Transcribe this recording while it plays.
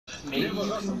maybe you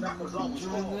can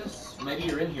join this? Maybe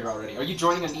you're in here already. Are you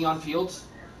joining a Neon Fields?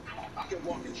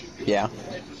 Yeah.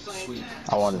 Sweet.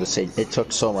 I wanted to say, it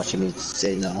took so much of me to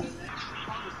say no.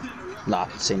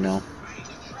 Not to say no.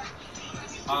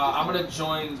 I'm gonna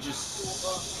join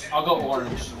I'll go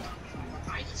orange.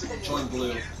 Join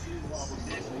blue.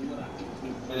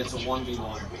 And it's a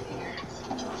 1v1.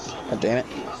 God damn it.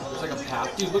 There's like a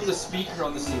path. Dude, look at the speaker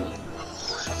on the ceiling.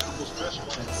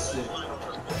 That's sick.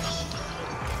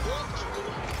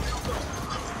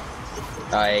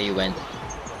 Alright, you win.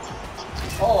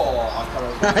 Oh, I thought I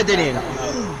was I didn't even.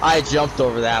 I jumped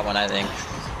over that one, I think.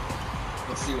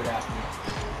 Let's see what happened.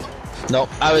 Nope,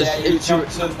 I was. Yeah, you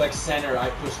jumped to like center. I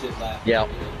pushed it left. Yeah.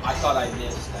 I thought I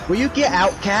missed that. Will you get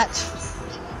out, cat?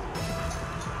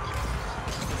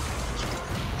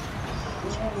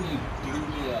 Ooh, you blew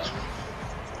me up.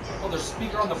 Oh, there's a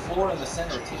speaker on the floor in the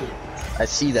center too. I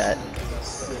see that. That's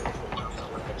sick.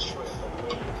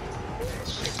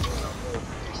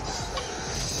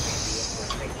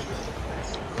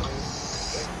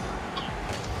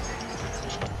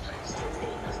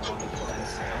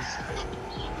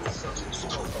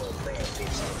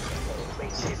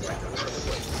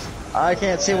 I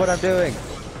can't see what I'm doing.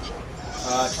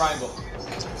 Triangle.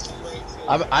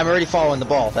 I'm already following the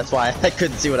ball. That's why I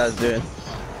couldn't see what I was doing.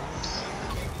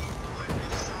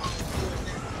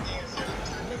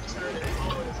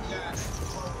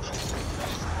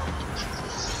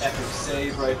 Epic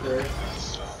save right there.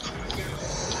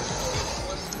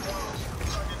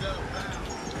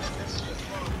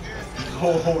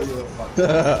 Oh, you're a fuck.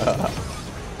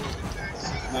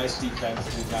 Nice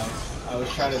defense, dude. Nice. I was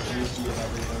trying to juke you and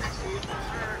everything.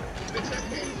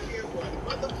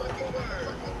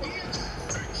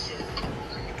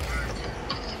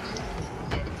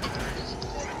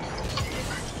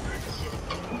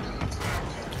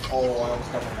 Oh, I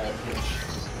almost got my ball pitch.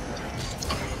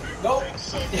 Nope!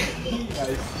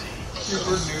 Nice.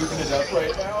 Super noobing it up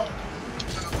right now.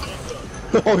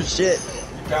 Oh shit.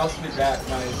 You bounced me back,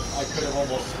 nice. I could have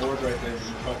almost scored right there, but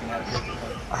you fucking had to.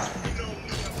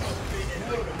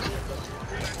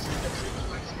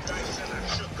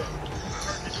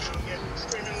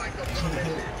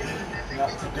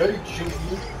 Not today, Jimmy.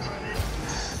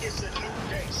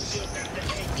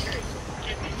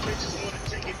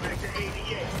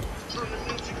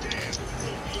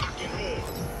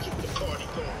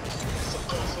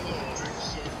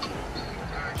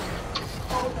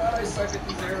 Oh god, I suck at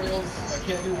these aerials. I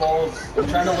can't do walls. I'm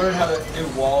trying to learn how to do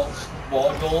wall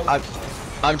goals.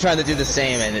 I'm trying to do the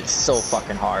same, and it's so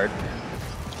fucking hard.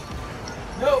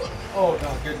 No! Oh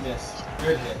no, good miss.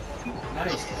 Good hit.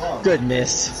 Nice bump. Good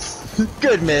miss.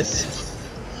 Good miss.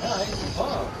 Nice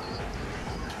bump.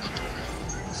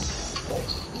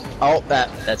 Oh,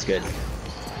 that's good.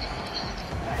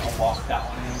 I'll walk that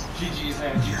one in. GG's,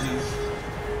 man,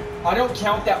 GG's. I don't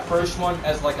count that first one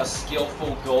as like a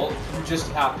skillful goal. You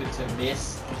just happened to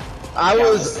miss. I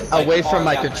was away from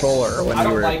my controller when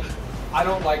you were. I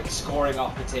don't like scoring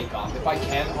off the takeoff. If I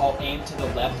can, I'll aim to the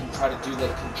left and try to do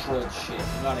like controlled shit.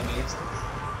 You know what I mean?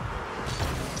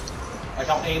 Like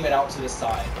I'll aim it out to the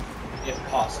side, if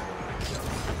possible.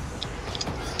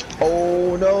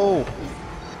 Oh no!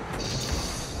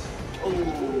 Oh,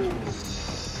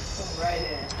 right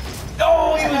in.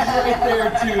 Oh, he was right there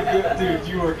too, dude.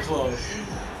 You were close.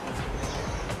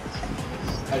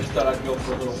 I just thought I'd go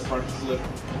for a little front flip.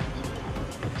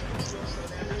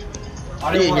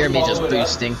 You didn't hear me just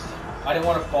boosting. I didn't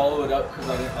want to follow it up because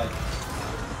I didn't like.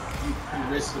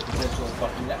 You risk the potential of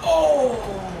fucking that. Oh!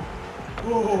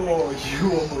 Oh!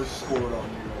 You almost scored on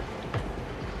me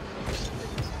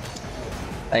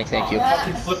right there. Thank you. I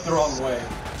fucking flipped the wrong way.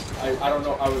 I don't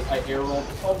know. I air rolled.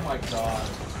 Oh my god.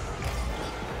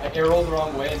 I air rolled the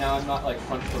wrong way and now I'm not like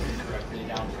front flipping correctly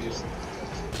downfield.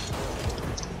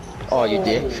 Oh, you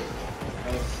dick.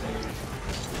 That was safe.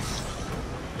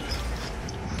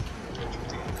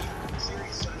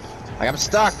 Like I'm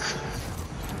stuck.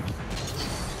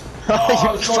 Oh,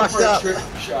 I was going fucked for a up. trick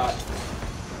shot.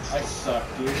 I suck,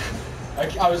 dude.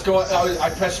 I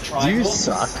pressed triangle. You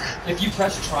suck. If you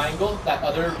press triangle, that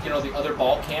other, the other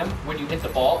ball cam, when you hit the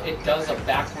ball, it does a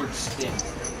backward spin.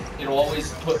 It'll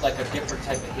always put like a different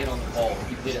type of hit on the ball if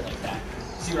you hit it like that.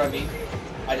 See what I mean?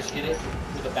 I just hit it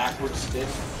with a backward spin.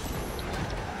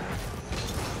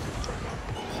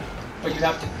 But you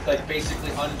have to like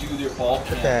basically undo their ball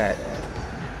cam. That.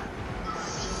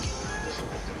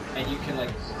 And you can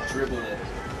like dribble it.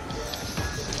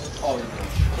 Oh, you can.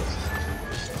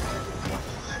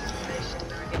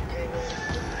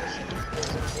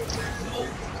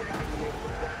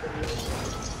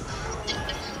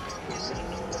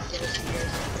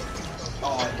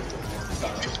 Oh,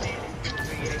 sorry.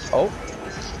 Oh.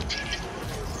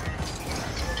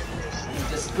 Need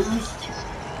this boost.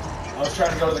 I was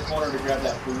trying to go to the corner to grab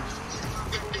that boost.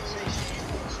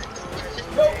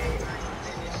 No.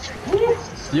 Woo.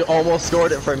 You almost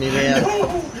scored it for me, man.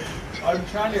 No. I'm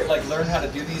trying to like learn how to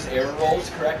do these air rolls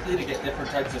correctly to get different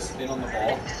types of spin on the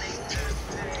ball.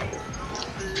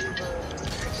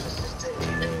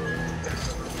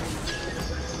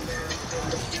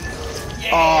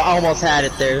 Oh, I almost had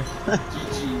it there.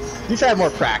 GG's. You've had more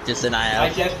practice than I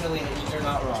have. I definitely, you're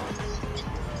not wrong.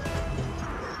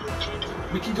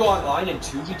 We can go online and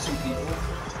 2v2 people.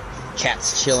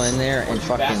 Cat's chilling there and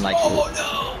fucking like. Oh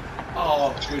no!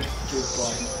 Oh, good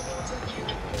play.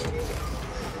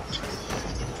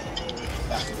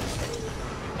 Backwards.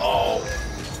 Oh!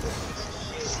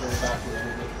 Very backwards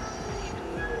with it.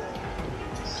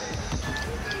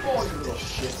 Oh, you little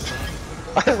shit.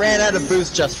 I ran out of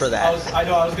boost just for that. I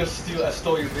know, I was gonna steal, I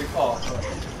stole your big, oh, sorry.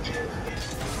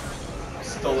 I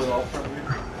stole it all from you.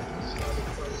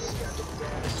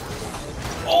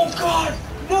 Oh god,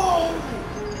 no!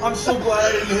 I'm so glad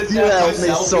I didn't hit that You helped me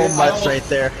myself. so much right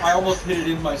there. I almost hit it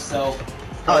in myself.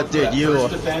 Oh dude, you.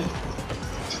 First defend.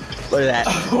 Look at that.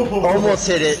 Almost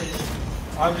hit it.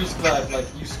 I'm just glad, like,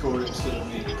 you scored it instead of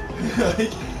me.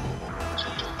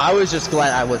 I was just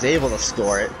glad I was able to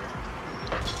score it.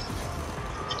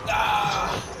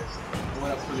 Ah! I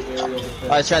went up for the aerial defense.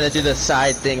 I was trying to do the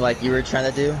side thing like you were trying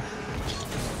to do.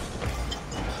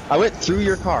 I went through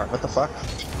your car. What the fuck?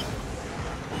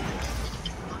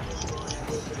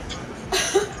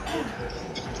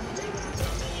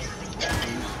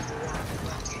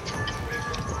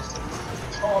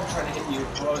 Oh, I'm trying to hit you.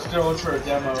 Well, I was going for a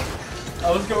demo.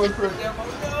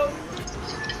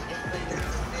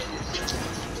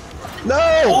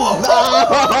 No!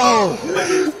 Oh!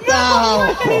 No!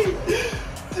 No!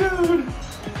 Dude!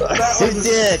 That You was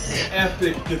did!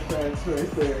 epic defense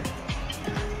right there.